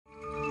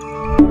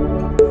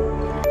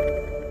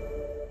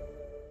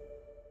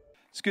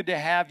It's good to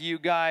have you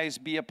guys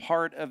be a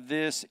part of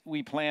this.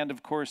 We planned,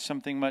 of course,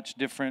 something much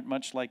different,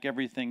 much like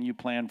everything you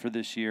planned for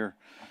this year.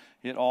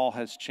 It all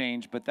has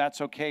changed, but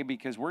that's okay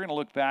because we're going to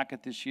look back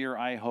at this year,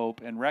 I hope,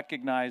 and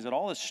recognize that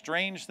all the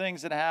strange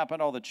things that happened,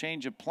 all the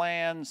change of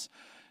plans,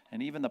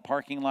 and even the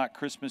parking lot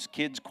Christmas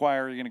kids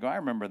choir, you're going to go, I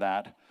remember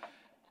that.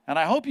 And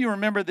I hope you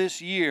remember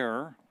this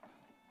year,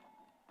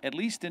 at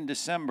least in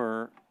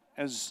December,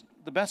 as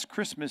the best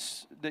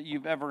Christmas that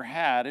you've ever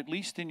had, at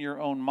least in your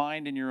own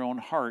mind and your own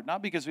heart.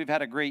 Not because we've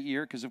had a great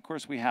year, because of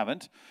course we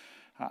haven't.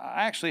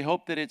 I actually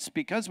hope that it's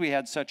because we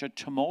had such a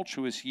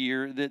tumultuous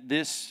year that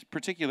this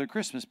particular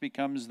Christmas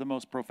becomes the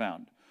most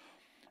profound.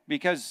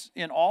 Because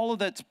in all of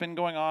that's been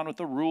going on with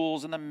the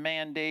rules and the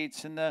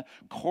mandates and the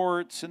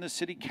courts and the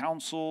city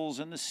councils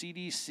and the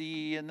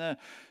CDC and the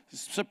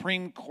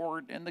Supreme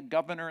Court and the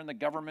governor and the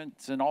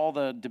government and all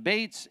the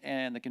debates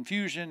and the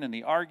confusion and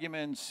the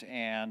arguments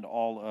and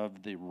all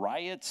of the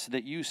riots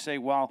that you say,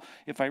 well,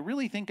 if I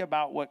really think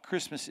about what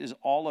Christmas is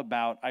all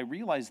about, I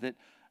realize that,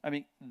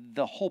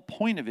 the whole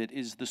point of it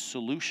is the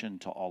solution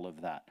to all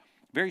of that.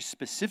 Very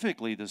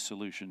specifically, the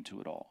solution to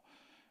it all.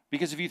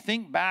 Because if you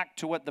think back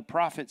to what the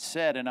prophet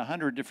said in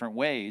 100 different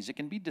ways, it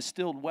can be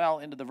distilled well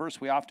into the verse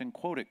we often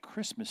quote at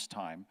Christmas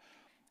time,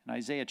 in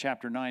Isaiah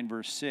chapter 9,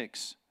 verse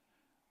 6,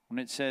 when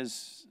it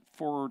says,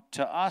 "For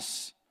to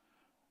us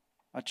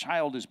a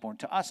child is born,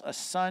 to us a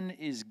son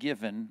is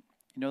given."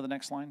 You know the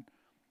next line?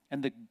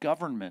 "And the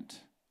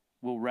government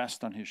will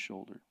rest on his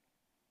shoulder."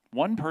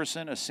 One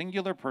person, a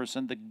singular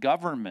person, the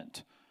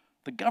government,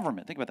 think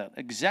about that,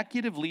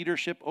 executive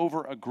leadership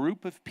over a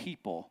group of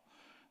people,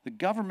 the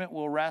government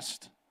will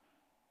rest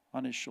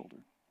on his shoulder.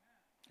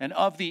 And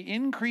of the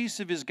increase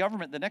of his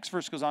government, the next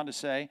verse goes on to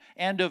say,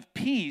 "and of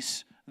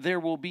peace there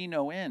will be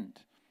no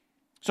end."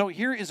 So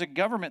here is a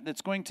government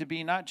that's going to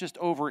be not just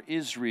over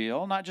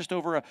Israel, not just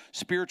over a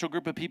spiritual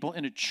group of people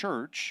in a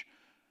church,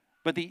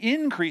 but the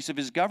increase of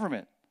his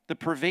government, the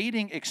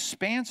pervading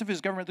expanse of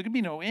his government, there can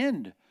be no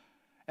end.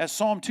 As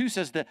Psalm 2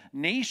 says, the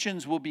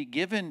nations will be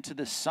given to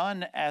the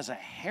Son as a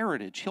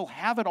heritage. He'll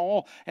have it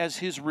all as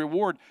his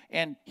reward,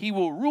 and he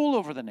will rule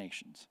over the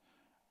nations.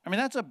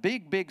 That's a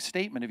big, big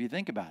statement if you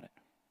think about it.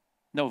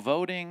 No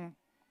voting,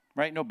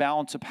 right? No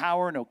balance of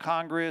power, no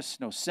Congress,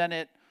 no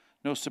Senate,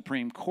 no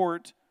Supreme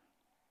Court.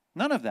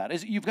 None of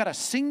that. You've got a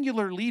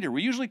singular leader.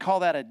 We usually call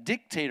that a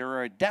dictator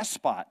or a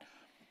despot.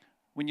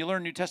 When you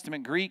learn New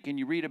Testament Greek and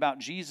you read about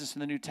Jesus in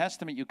the New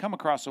Testament, you come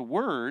across a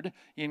word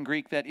in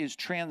Greek that is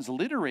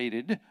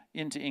transliterated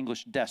into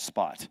English,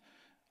 despot.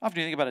 Often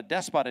you think about a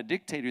despot, a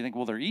dictator, you think,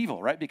 well, they're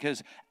evil, right?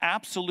 Because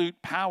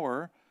absolute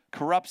power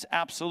corrupts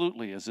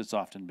absolutely, as it's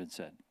often been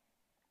said.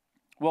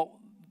 Well,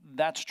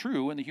 that's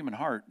true in the human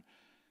heart.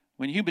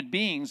 When human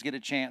beings get a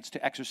chance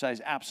to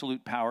exercise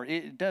absolute power,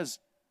 it does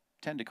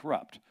tend to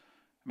corrupt.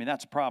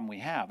 That's a problem we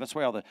have. That's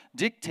why all the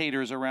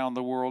dictators around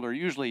the world are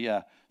usually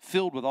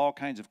filled with all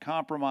kinds of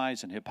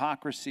compromise and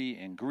hypocrisy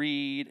and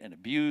greed and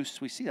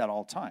abuse. We see that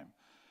all the time.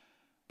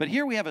 But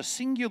here we have a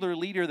singular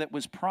leader that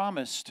was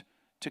promised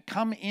to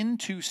come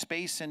into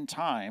space and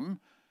time.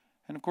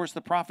 And of course,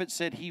 the prophet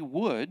said he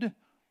would,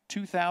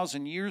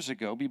 2,000 years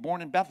ago, be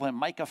born in Bethlehem.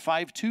 Micah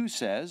 5:2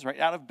 says, right,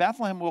 out of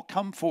Bethlehem will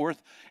come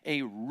forth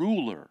a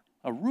ruler,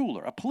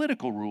 a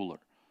political ruler,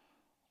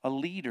 a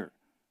leader.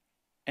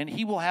 And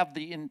he will have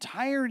the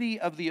entirety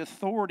of the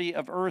authority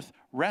of earth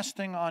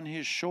resting on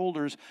his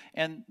shoulders.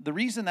 And the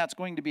reason that's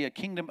going to be a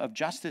kingdom of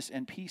justice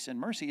and peace and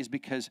mercy is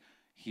because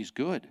he's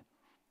good.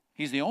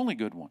 He's the only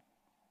good one.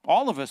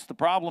 All of us, the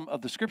problem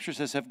of the scripture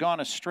says, have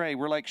gone astray.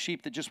 We're like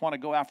sheep that just want to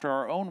go after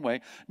our own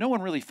way. No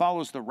one really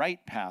follows the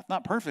right path,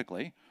 not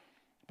perfectly,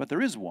 but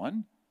there is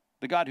one.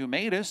 The God who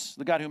made us,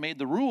 the God who made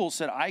the rules,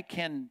 said, I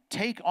can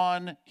take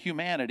on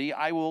humanity.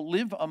 I will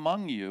live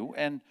among you,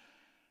 and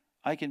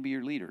I can be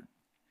your leader.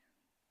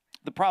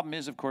 The problem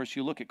is, of course,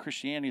 you look at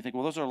Christianity and you think,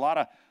 well, those are a lot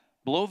of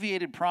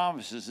bloviated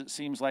promises, it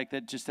seems like,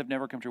 that just have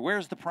never come true.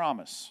 Where's the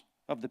promise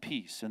of the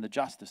peace and the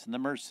justice and the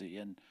mercy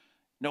and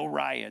no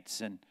riots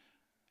and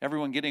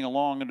everyone getting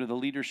along under the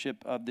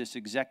leadership of this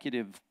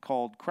executive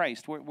called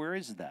Christ? Where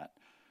is that?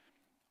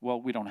 Well,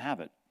 we don't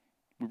have it.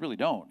 We really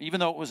don't. Even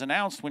though it was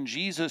announced when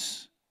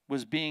Jesus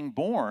was being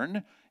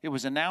born, it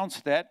was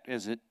announced that,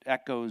 as it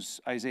echoes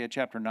Isaiah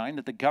chapter 9,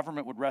 that the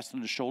government would rest on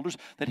his shoulders,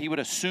 that he would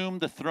assume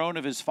the throne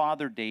of his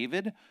father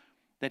David,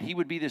 that he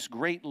would be this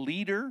great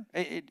leader.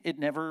 It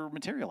never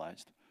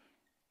materialized.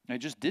 It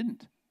just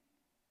didn't.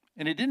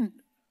 And it didn't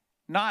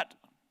not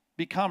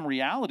become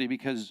reality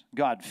because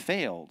God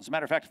failed. As a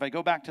matter of fact, if I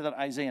go back to that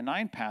Isaiah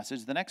 9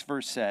 passage, the next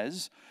verse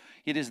says,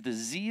 it is the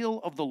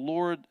zeal of the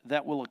Lord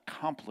that will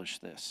accomplish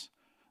this.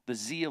 The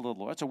zeal of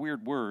the Lord. That's a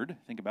weird word.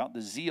 Think about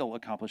the zeal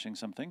accomplishing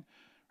something.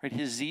 Right?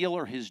 His zeal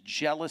or his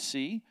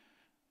jealousy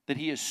that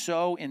he is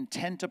so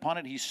intent upon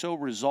it, he's so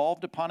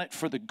resolved upon it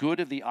for the good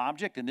of the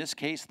object, in this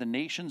case, the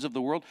nations of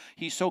the world.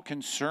 He's so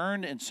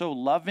concerned and so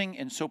loving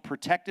and so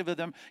protective of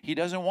them. He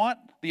doesn't want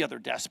the other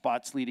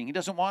despots leading. He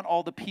doesn't want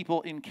all the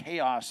people in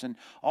chaos and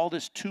all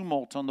this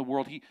tumult on the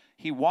world.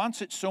 He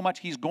wants it so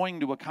much, he's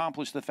going to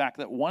accomplish the fact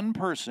that one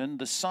person,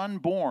 the son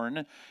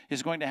born,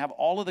 is going to have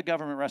all of the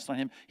government rest on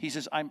him. He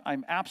says,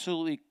 I'm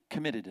absolutely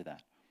committed to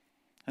that.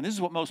 And this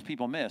is what most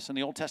people miss. And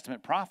the Old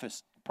Testament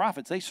prophets,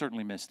 they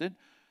certainly missed it.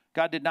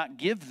 God did not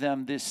give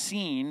them this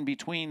scene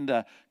between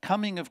the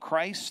coming of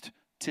Christ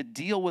to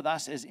deal with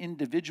us as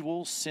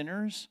individual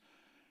sinners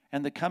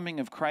and the coming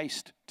of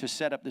Christ to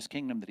set up this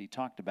kingdom that he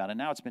talked about. And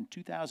now it's been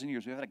 2,000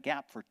 years. We've had a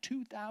gap for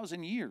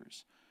 2,000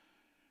 years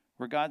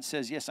where God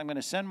says, yes, I'm going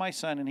to send my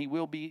son and he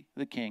will be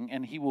the king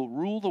and he will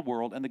rule the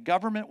world and the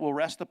government will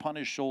rest upon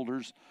his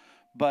shoulders,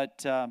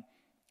 but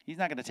he's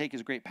not going to take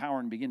his great power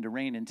and begin to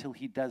reign until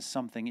he does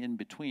something in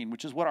between,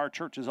 which is what our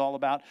church is all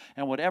about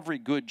and what every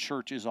good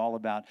church is all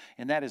about,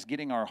 and that is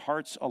getting our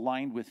hearts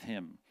aligned with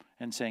him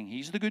and saying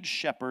he's the good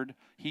shepherd,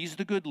 he's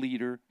the good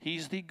leader,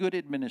 he's the good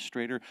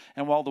administrator,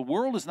 and while the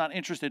world is not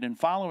interested in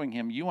following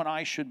him, you and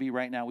I should be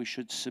right now. We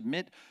should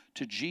submit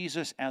to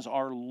Jesus as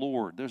our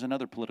Lord. There's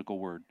another political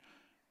word.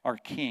 Our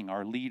king,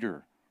 our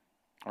leader,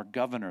 our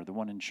governor, the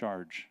one in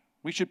charge.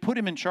 We should put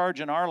him in charge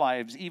in our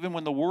lives even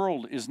when the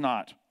world is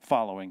not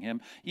following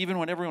him, even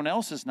when everyone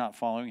else is not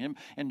following him.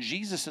 And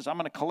Jesus says, I'm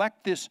going to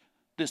collect this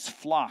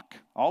flock.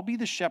 I'll be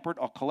the shepherd.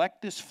 I'll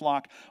collect this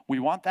flock. We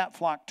want that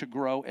flock to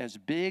grow as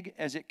big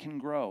as it can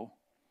grow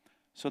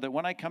so that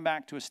when I come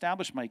back to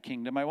establish my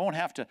kingdom, I won't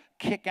have to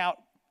kick out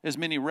as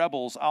many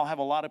rebels. I'll have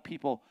a lot of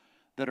people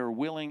that are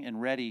willing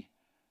and ready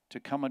to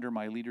come under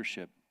my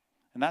leadership.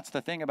 And that's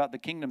the thing about the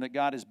kingdom that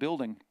God is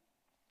building.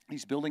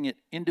 He's building it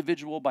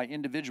individual by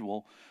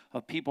individual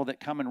of people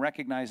that come and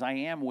recognize I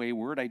am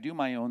wayward. I do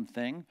my own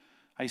thing.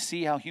 I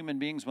see how human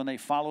beings, when they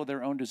follow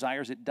their own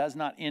desires, it does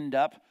not end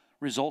up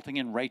resulting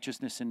in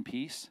righteousness and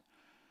peace.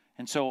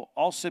 And so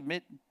I'll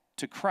submit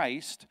to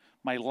Christ.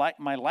 My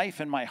life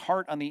and my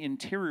heart on the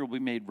interior will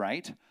be made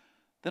right.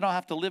 Then I'll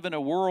have to live in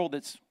a world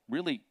that's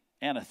really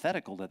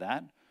antithetical to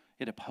that.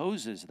 It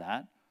opposes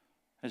that.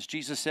 As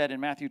Jesus said in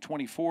Matthew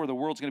 24, the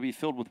world's going to be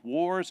filled with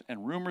wars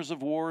and rumors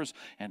of wars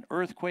and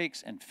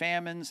earthquakes and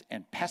famines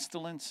and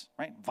pestilence,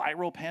 right?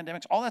 Viral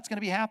pandemics, all that's going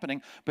to be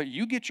happening. But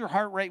you get your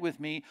heart right with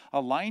me,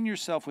 align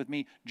yourself with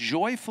me,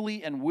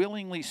 joyfully and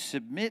willingly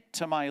submit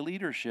to my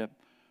leadership.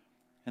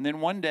 And then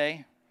one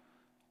day,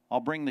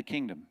 I'll bring the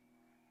kingdom.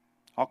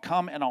 I'll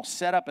come and I'll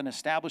set up and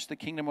establish the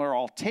kingdom where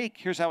I'll take,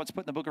 here's how it's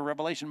put in the book of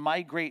Revelation,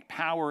 my great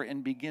power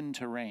and begin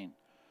to reign.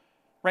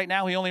 Right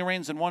now, he only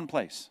reigns in one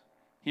place.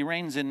 He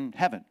reigns in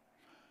heaven.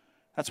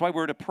 That's why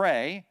we're to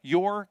pray,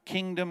 your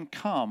kingdom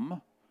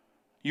come,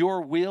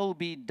 your will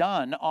be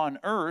done on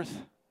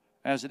earth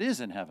as it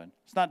is in heaven.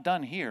 It's not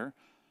done here.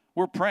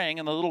 We're praying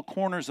in the little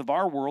corners of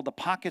our world, the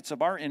pockets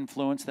of our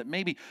influence, that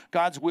maybe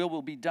God's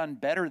will be done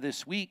better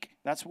this week.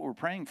 That's what we're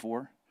praying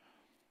for.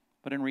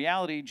 But in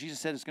reality, Jesus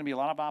said it's going to be a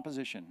lot of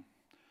opposition.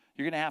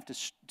 You're going to have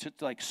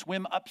to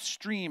swim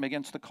upstream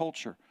against the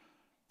culture.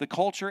 The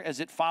culture,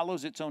 as it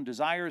follows its own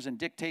desires and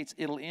dictates,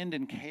 it'll end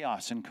in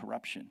chaos and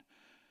corruption.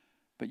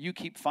 But you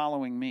keep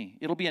following me.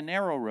 It'll be a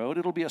narrow road.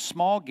 It'll be a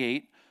small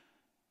gate.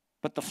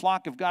 But the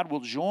flock of God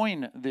will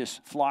join this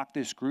flock,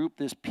 this group,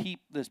 this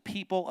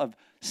people of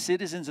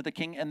citizens of the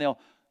king, and they'll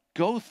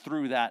go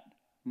through that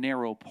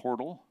narrow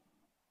portal.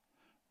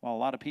 While a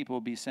lot of people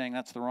will be saying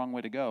that's the wrong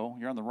way to go.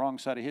 You're on the wrong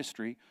side of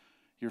history.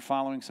 You're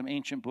following some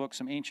ancient book,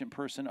 some ancient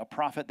person, a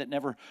prophet that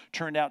never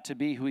turned out to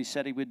be who he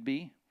said he would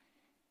be.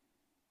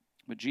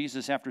 But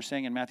Jesus, after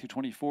saying in Matthew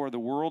 24, the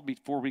world,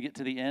 before we get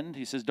to the end,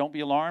 he says, don't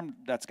be alarmed.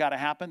 That's got to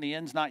happen. The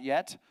end's not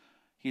yet.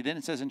 He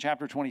then says in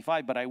chapter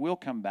 25, but I will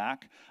come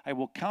back. I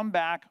will come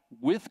back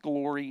with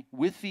glory,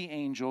 with the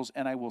angels,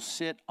 and I will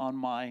sit on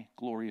my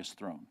glorious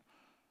throne.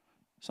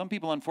 Some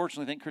people,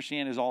 unfortunately, think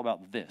Christianity is all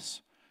about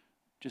this.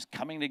 Just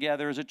coming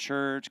together as a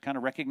church, kind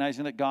of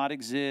recognizing that God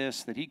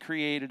exists, that he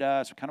created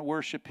us, we kind of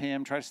worship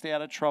him, try to stay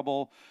out of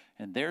trouble,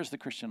 and there's the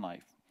Christian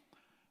life.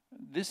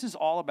 This is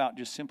all about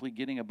just simply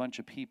getting a bunch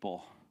of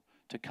people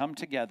to come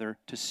together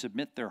to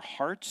submit their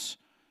hearts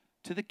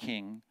to the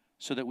king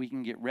so that we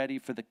can get ready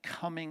for the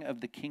coming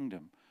of the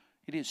kingdom.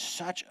 It is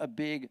such a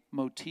big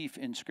motif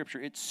in Scripture.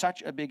 It's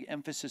such a big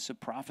emphasis of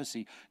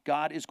prophecy.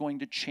 God is going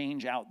to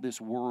change out this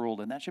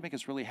world, and that should make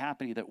us really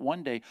happy that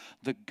one day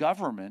the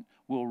government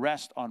will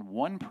rest on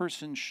one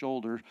person's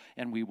shoulder,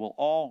 and we will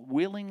all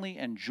willingly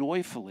and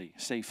joyfully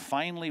say,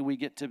 finally we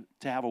get to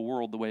have a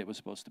world the way it was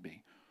supposed to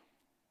be.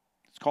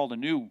 It's called a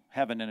new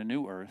heaven and a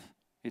new earth.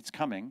 It's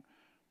coming.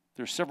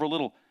 There's several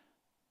little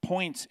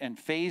points and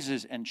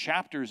phases and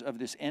chapters of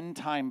this end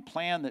time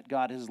plan that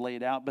God has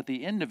laid out, but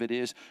the end of it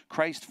is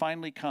Christ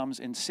finally comes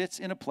and sits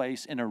in a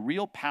place, in a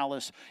real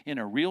palace, in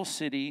a real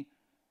city,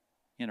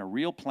 in a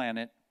real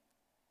planet.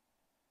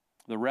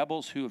 The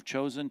rebels who have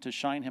chosen to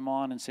shine him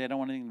on and say, I don't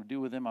want anything to do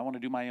with him, I want to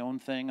do my own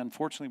thing,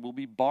 unfortunately will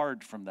be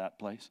barred from that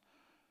place.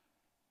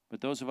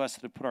 But those of us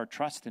that have put our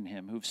trust in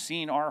him, who've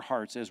seen our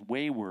hearts as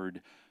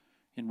wayward,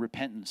 in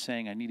repentance,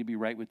 saying, I need to be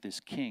right with this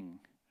king,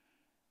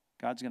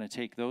 God's going to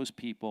take those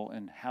people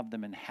and have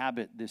them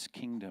inhabit this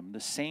kingdom.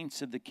 The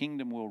saints of the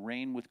kingdom will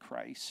reign with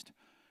Christ,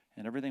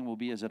 and everything will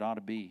be as it ought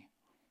to be.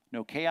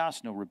 No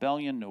chaos, no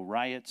rebellion, no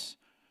riots.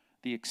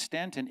 The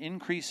extent and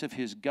increase of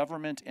his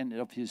government and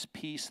of his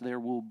peace, there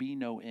will be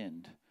no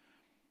end.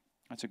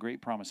 That's a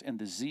great promise. And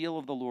the zeal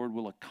of the Lord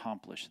will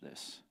accomplish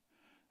this.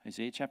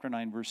 Isaiah chapter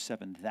 9, verse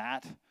 7.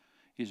 That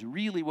is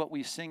really what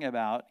we sing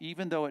about,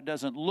 even though it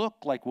doesn't look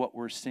like what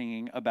we're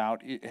singing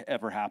about it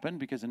ever happened,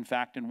 because in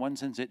fact, in one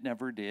sense, it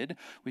never did.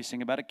 We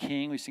sing about a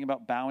king, we sing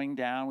about bowing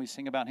down, we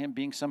sing about him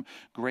being some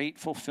great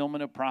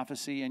fulfillment of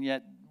prophecy, and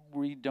yet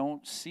we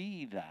don't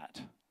see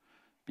that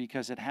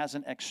because it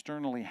hasn't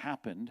externally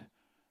happened.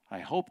 I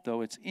hope,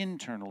 though, it's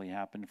internally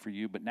happened for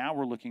you, but now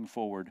we're looking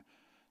forward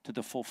to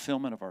the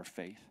fulfillment of our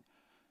faith.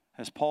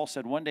 As Paul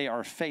said, one day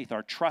our faith,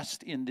 our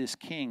trust in this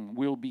king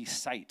will be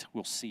sight.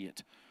 We'll see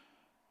it.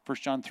 1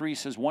 John 3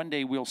 says, one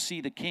day we'll see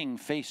the king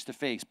face to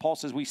face. Paul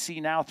says, we see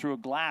now through a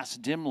glass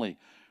dimly.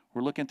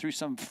 We're looking through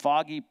some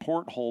foggy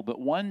porthole, but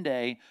one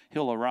day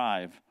he'll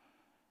arrive.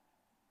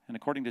 And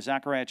according to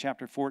Zechariah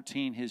chapter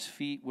 14, his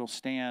feet will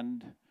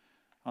stand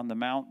on the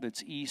mount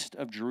that's east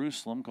of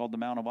Jerusalem called the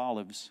Mount of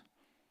Olives.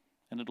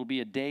 And it'll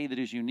be a day that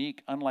is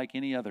unique, unlike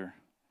any other.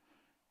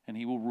 And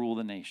he will rule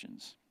the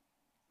nations.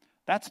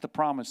 That's the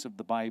promise of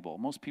the Bible.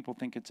 Most people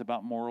think it's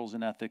about morals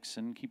and ethics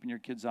and keeping your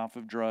kids off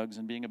of drugs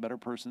and being a better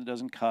person that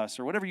doesn't cuss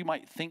or whatever you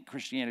might think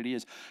Christianity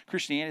is.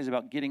 Christianity is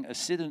about getting a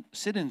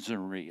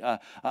citizenry,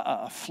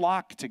 a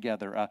flock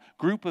together, a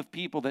group of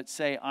people that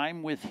say,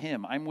 I'm with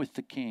him, I'm with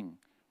the king.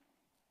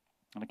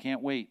 And I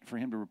can't wait for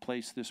him to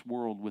replace this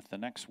world with the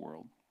next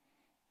world.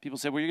 People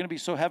say, well, you're going to be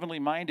so heavenly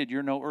minded,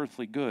 you're no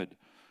earthly good.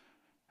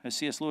 As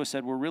C.S. Lewis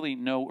said, we're really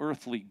no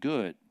earthly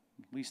good,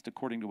 at least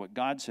according to what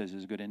God says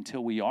is good,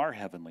 until we are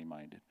heavenly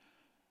minded.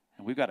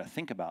 And we've got to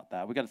think about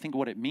that. We've got to think of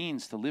what it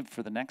means to live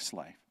for the next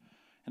life.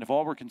 And if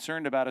all we're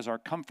concerned about is our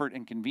comfort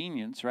and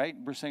convenience, right,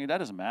 we're saying that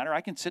doesn't matter.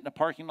 I can sit in a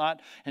parking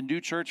lot and do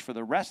church for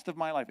the rest of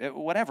my life.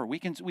 Whatever. We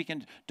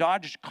can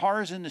dodge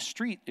cars in the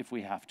street if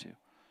we have to.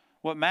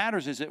 What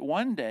matters is that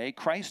one day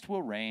Christ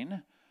will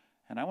reign,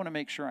 and I want to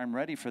make sure I'm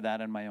ready for that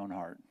in my own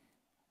heart.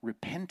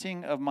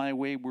 Repenting of my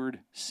wayward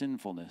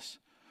sinfulness,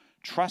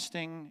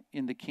 trusting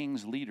in the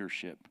king's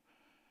leadership,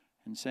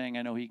 and saying,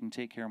 I know he can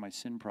take care of my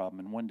sin problem,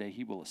 and one day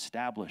he will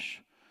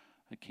establish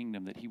a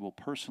kingdom that he will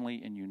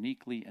personally and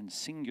uniquely and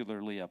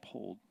singularly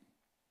uphold.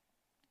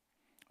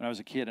 When I was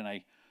a kid and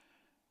I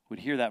would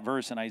hear that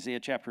verse in Isaiah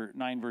chapter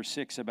 9, verse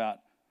 6 about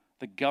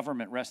the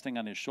government resting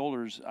on his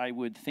shoulders, I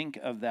would think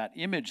of that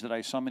image that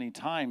I saw many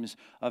times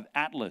of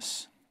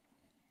Atlas,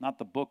 not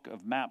the book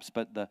of maps,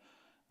 but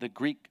the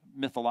Greek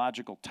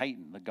mythological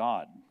titan, the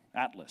god,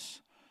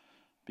 Atlas.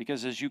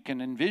 Because as you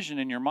can envision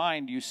in your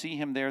mind, you see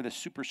him there, this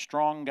super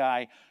strong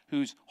guy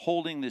who's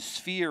holding this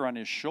sphere on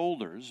his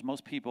shoulders.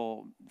 Most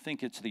people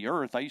think it's the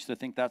earth. I used to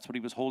think that's what he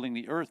was holding,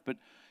 the earth. But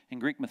in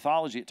Greek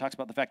mythology, it talks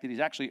about the fact that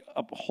he's actually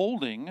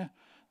upholding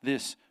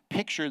this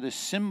picture, this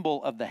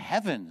symbol of the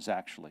heavens,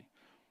 actually.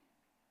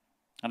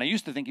 And I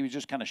used to think he was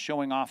just kind of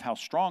showing off how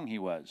strong he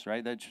was,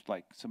 right? That's just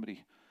like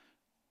somebody,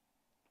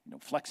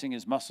 flexing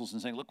his muscles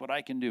and saying, look what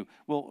I can do.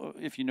 Well,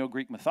 if you know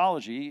Greek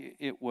mythology,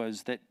 it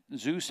was that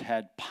Zeus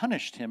had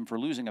punished him for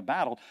losing a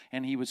battle,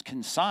 and he was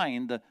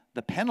consigned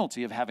the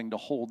penalty of having to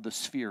hold the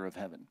sphere of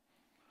heaven.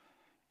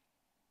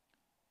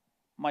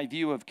 My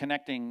view of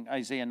connecting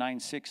Isaiah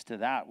 9:6 to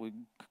that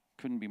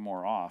couldn't be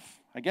more off.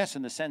 I guess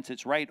in the sense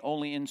it's right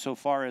only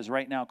insofar as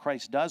right now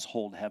Christ does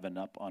hold heaven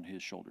up on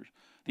his shoulders.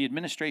 The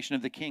administration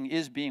of the king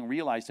is being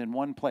realized in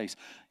one place.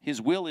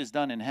 His will is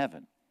done in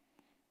heaven.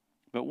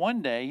 But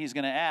one day, he's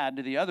going to add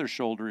to the other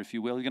shoulder, if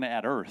you will, he's going to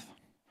add earth.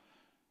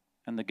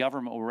 And the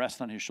government will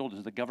rest on his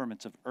shoulders, the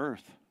governments of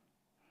earth.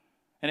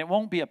 And it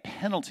won't be a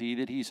penalty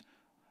that he's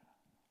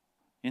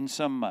in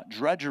some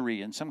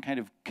drudgery, in some kind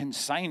of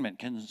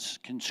consignment,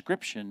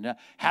 conscription,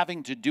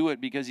 having to do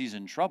it because he's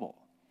in trouble.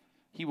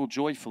 He will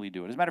joyfully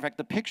do it. As a matter of fact,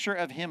 the picture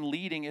of him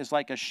leading is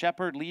like a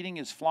shepherd leading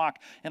his flock.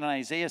 And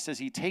Isaiah says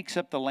he takes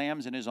up the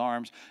lambs in his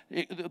arms.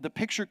 The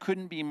picture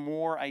couldn't be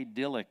more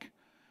idyllic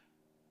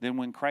than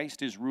when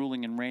Christ is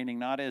ruling and reigning,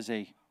 not as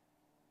a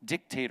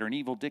dictator, an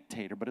evil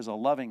dictator, but as a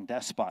loving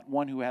despot,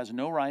 one who has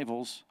no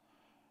rivals,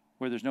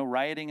 where there's no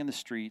rioting in the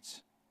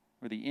streets,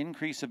 where the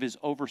increase of his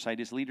oversight,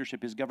 his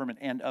leadership, his government,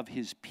 and of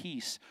his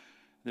peace,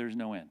 there's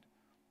no end.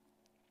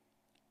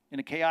 In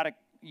a chaotic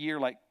year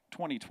like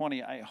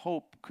 2020, I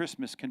hope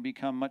Christmas can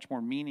become much more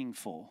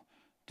meaningful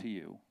to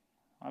you.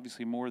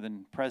 Obviously more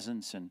than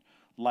presents and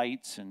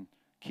lights and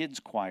kids'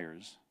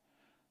 choirs.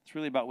 It's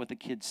really about what the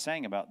kids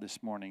sang about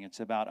this morning. It's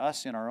about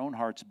us in our own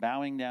hearts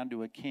bowing down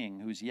to a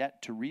king who's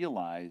yet to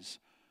realize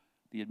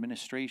the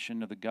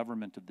administration of the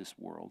government of this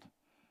world.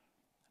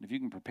 And if you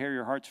can prepare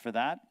your hearts for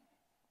that,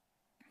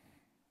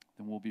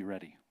 then we'll be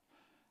ready.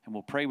 And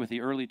we'll pray with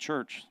the early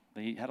church.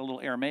 They had a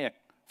little Aramaic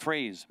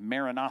phrase,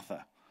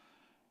 Maranatha,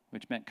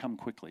 which meant come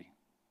quickly.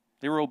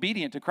 They were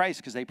obedient to Christ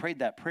because they prayed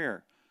that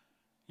prayer.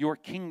 Your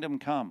kingdom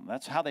come.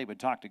 That's how they would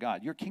talk to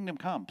God. Your kingdom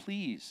come,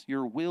 please.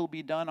 Your will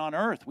be done on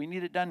earth. We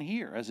need it done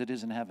here as it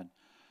is in heaven.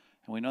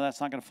 And we know that's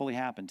not going to fully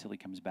happen until he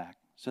comes back.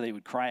 So they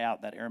would cry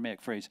out that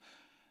Aramaic phrase,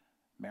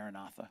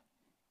 Maranatha.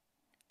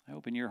 I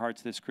hope in your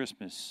hearts this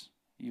Christmas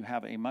you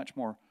have a much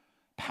more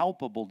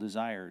palpable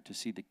desire to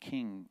see the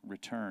King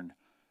return.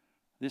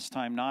 This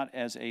time not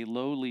as a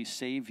lowly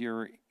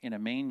Savior in a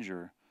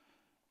manger,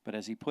 but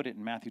as he put it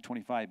in Matthew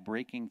 25,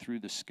 breaking through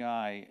the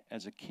sky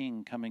as a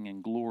king coming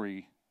in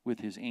glory with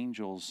his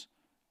angels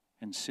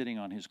and sitting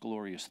on his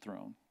glorious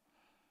throne.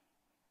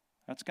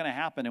 That's going to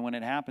happen, and when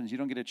it happens, you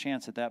don't get a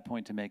chance at that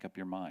point to make up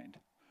your mind.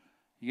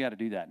 You got to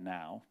do that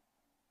now.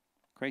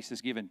 Christ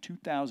has given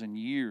 2,000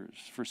 years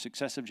for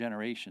successive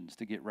generations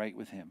to get right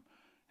with him.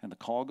 And the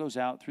call goes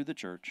out through the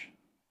church,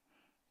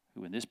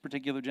 who in this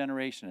particular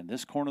generation, in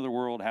this corner of the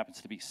world,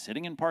 happens to be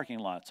sitting in parking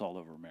lots all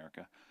over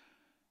America,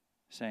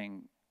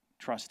 saying,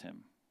 trust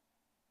him.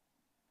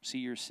 See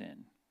your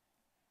sin.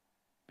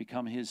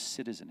 Become his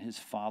citizen, his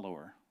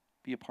follower.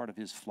 Be a part of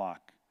his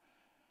flock.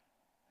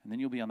 And then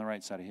you'll be on the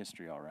right side of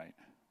history, all right.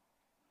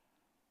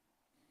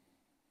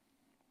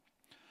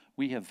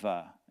 We have,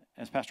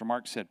 as Pastor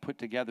Mark said, put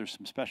together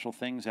some special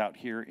things out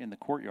here in the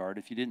courtyard.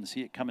 If you didn't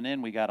see it coming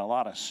in, we got a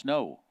lot of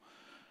snow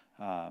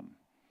that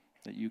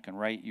you can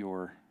write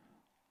your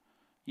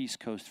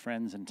East Coast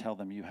friends and tell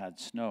them you had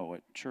snow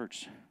at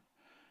church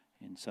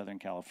in Southern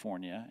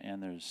California.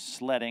 And there's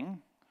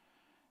sledding,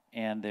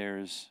 and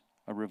there's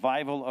a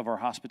revival of our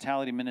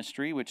hospitality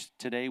ministry, which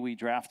today we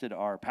drafted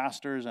our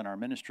pastors and our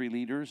ministry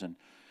leaders and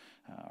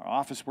our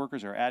office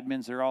workers, our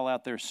admins. They're all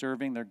out there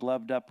serving. They're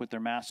gloved up with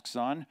their masks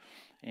on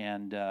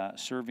and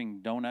serving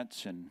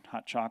donuts and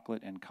hot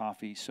chocolate and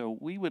coffee. So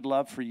we would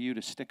love for you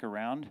to stick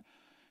around.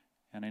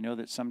 And I know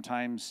that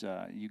sometimes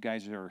you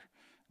guys are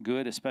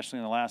good, especially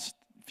in the last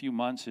few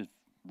months, of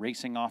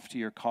racing off to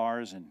your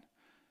cars and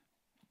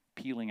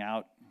peeling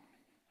out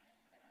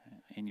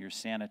in your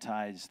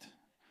sanitized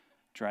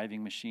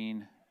driving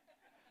machine.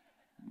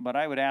 But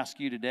I would ask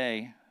you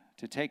today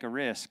to take a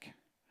risk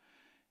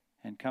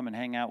and come and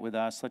hang out with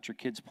us. Let your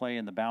kids play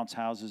in the bounce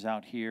houses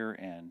out here.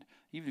 And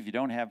even if you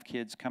don't have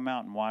kids, come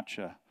out and watch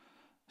a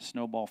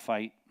snowball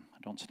fight.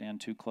 Don't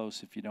stand too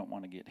close if you don't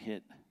want to get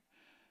hit.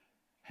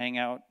 Hang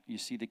out. You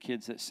see the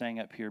kids that sang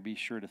up here. Be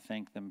sure to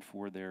thank them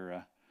for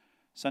their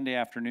Sunday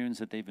afternoons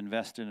that they've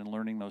invested in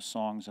learning those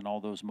songs and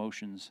all those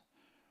motions.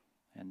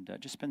 And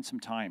just spend some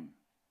time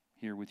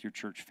here with your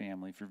church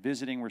family. If you're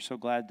visiting, we're so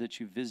glad that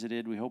you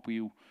visited. We hope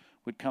you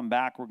would come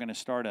back. We're going to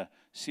start a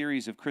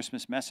series of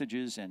Christmas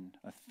messages and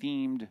a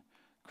themed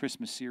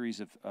Christmas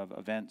series of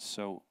events.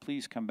 So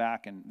please come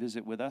back and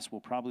visit with us. We'll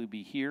probably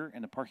be here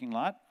in the parking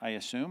lot, I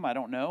assume. I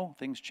don't know.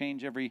 Things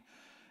change every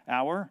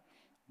hour.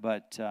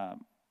 But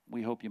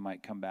we hope you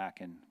might come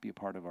back and be a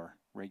part of our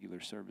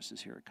regular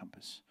services here at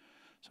Compass.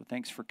 So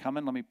thanks for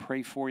coming. Let me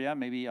pray for you.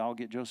 Maybe I'll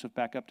get Joseph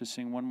back up to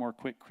sing one more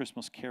quick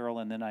Christmas carol,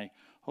 and then I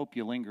hope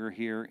you linger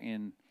here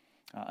in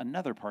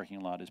another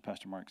parking lot, as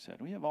Pastor Mark said.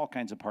 We have all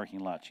kinds of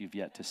parking lots you've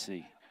yet to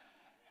see.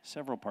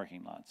 Several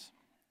parking lots.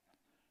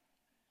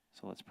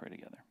 So let's pray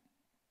together.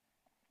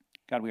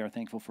 God, we are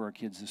thankful for our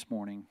kids this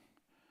morning.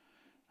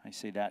 I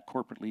say that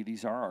corporately.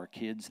 These are our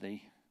kids.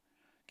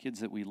 Kids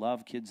that we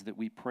love, kids that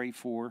we pray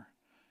for,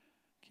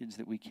 kids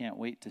that we can't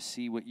wait to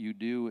see what you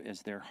do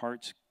as their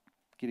hearts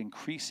get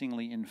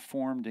increasingly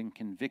informed and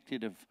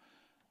convicted of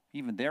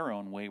even their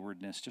own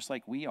waywardness, just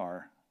like we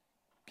are,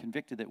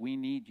 convicted that we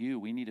need you,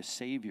 we need a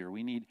Savior,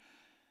 we need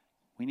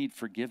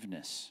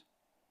forgiveness.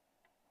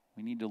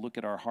 We need to look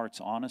at our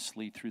hearts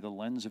honestly through the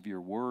lens of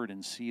your word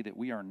and see that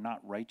we are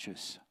not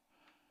righteous.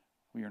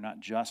 We are not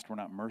just, we're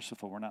not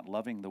merciful, we're not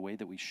loving the way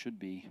that we should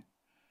be.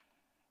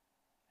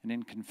 And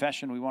in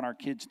confession, we want our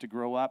kids to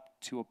grow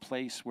up to a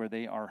place where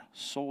they are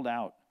sold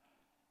out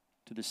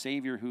to the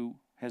Savior who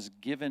has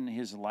given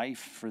his life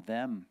for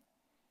them,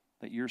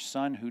 that your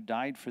Son who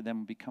died for them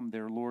will become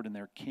their Lord and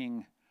their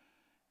King,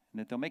 and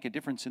that they'll make a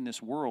difference in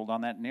this world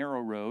on that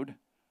narrow road,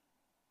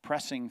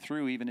 pressing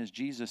through, even as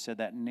Jesus said,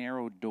 that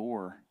narrow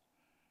door,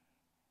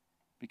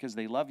 because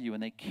they love you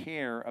and they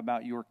care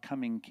about your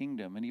coming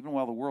kingdom. And even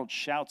while the world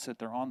shouts that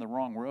they're on the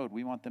wrong road,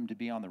 we want them to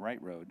be on the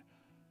right road,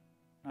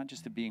 not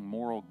just to being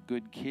moral,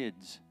 good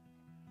kids,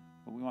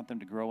 but we want them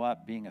to grow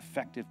up being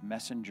effective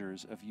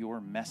messengers of your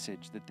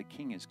message that the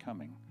King is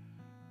coming.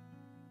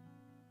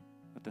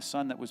 But the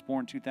Son that was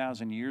born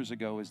 2,000 years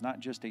ago is not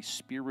just a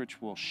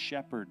spiritual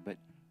shepherd, but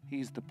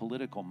he's the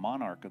political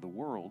monarch of the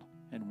world,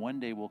 and one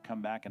day will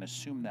come back and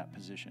assume that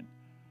position.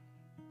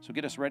 So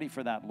get us ready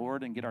for that,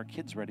 Lord, and get our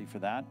kids ready for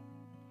that.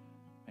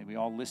 May we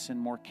all listen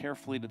more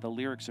carefully to the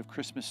lyrics of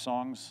Christmas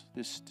songs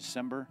this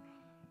December.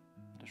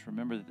 Just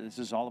remember that this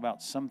is all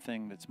about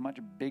something that's much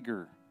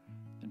bigger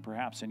than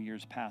perhaps in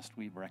years past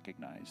we've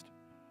recognized.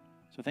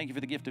 So thank you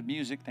for the gift of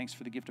music. Thanks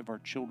for the gift of our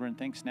children.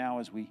 Thanks now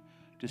as we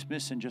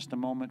dismiss in just a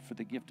moment for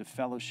the gift of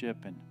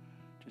fellowship and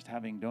just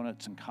having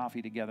donuts and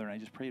coffee together. And I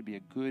just pray it'd be a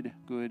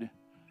good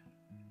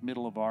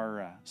middle of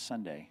our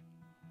Sunday.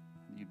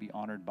 And you'd be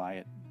honored by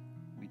it.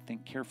 We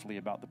think carefully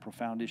about the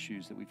profound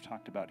issues that we've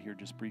talked about here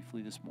just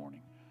briefly this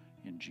morning.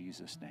 In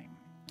Jesus' name,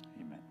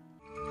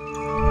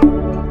 amen.